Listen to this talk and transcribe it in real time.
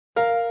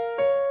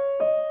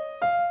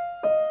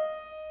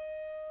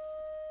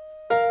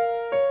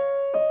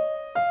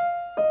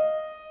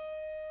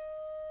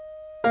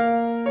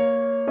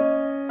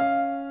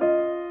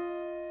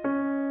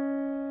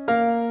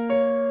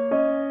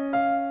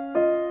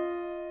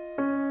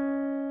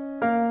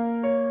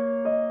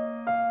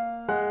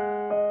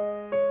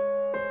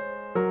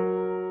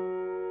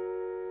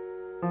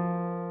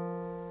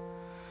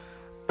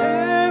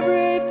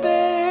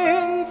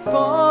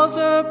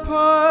falls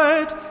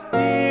apart.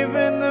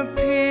 Even the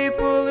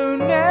people who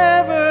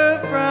never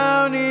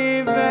frown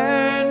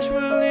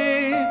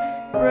eventually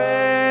break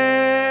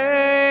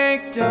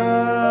down.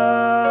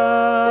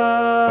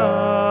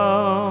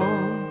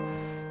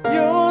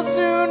 You'll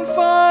soon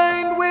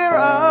find we're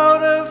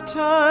out of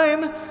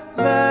time,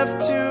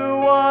 left to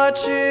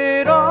watch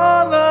it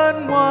all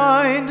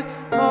unwind.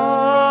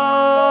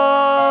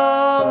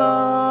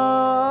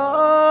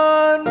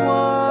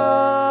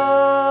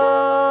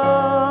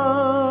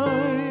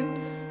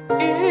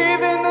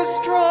 The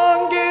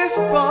strongest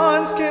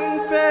bonds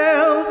can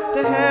fail,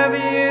 the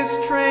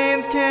heaviest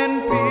trains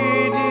can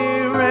be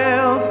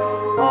derailed.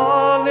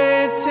 All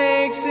it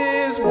takes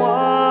is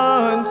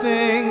one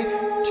thing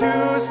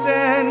to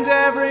send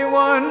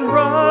everyone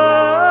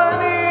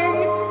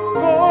running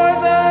for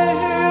the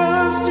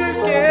hills to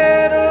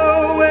get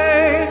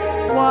away.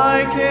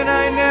 Why can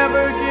I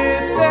never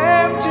get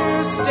them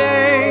to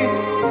stay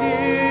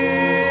here?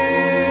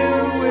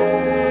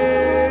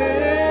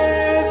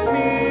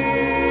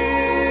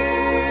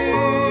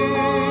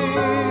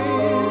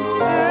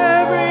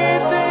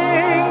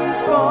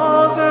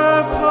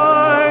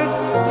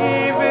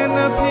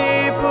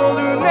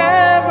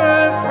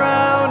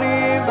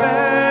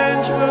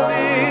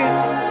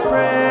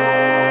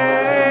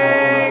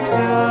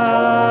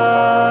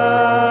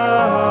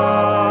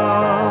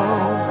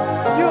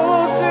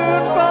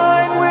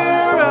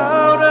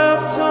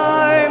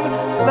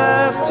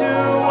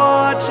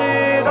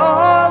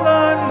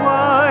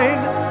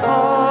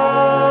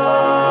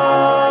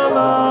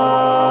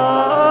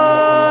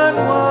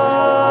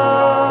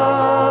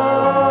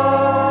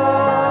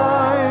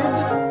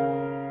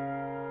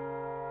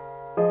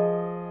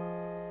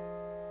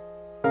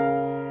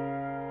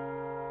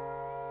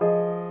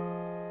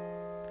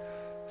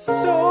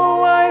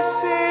 So I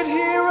sit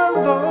here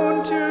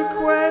alone to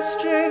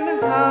question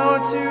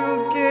how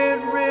to get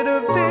rid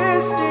of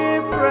this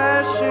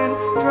depression,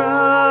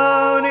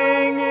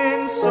 drowning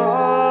in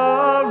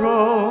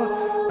sorrow,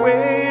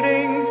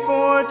 waiting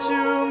for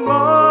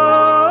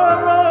tomorrow.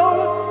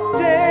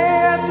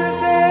 Day after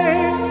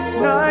day,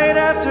 night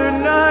after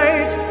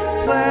night,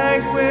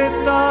 plagued with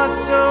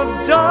thoughts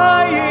of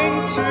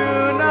dying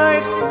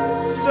tonight.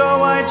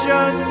 So I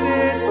just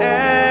sit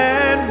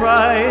and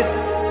write,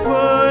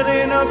 put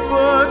in a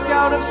book,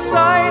 out of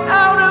sight,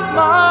 out of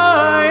mind.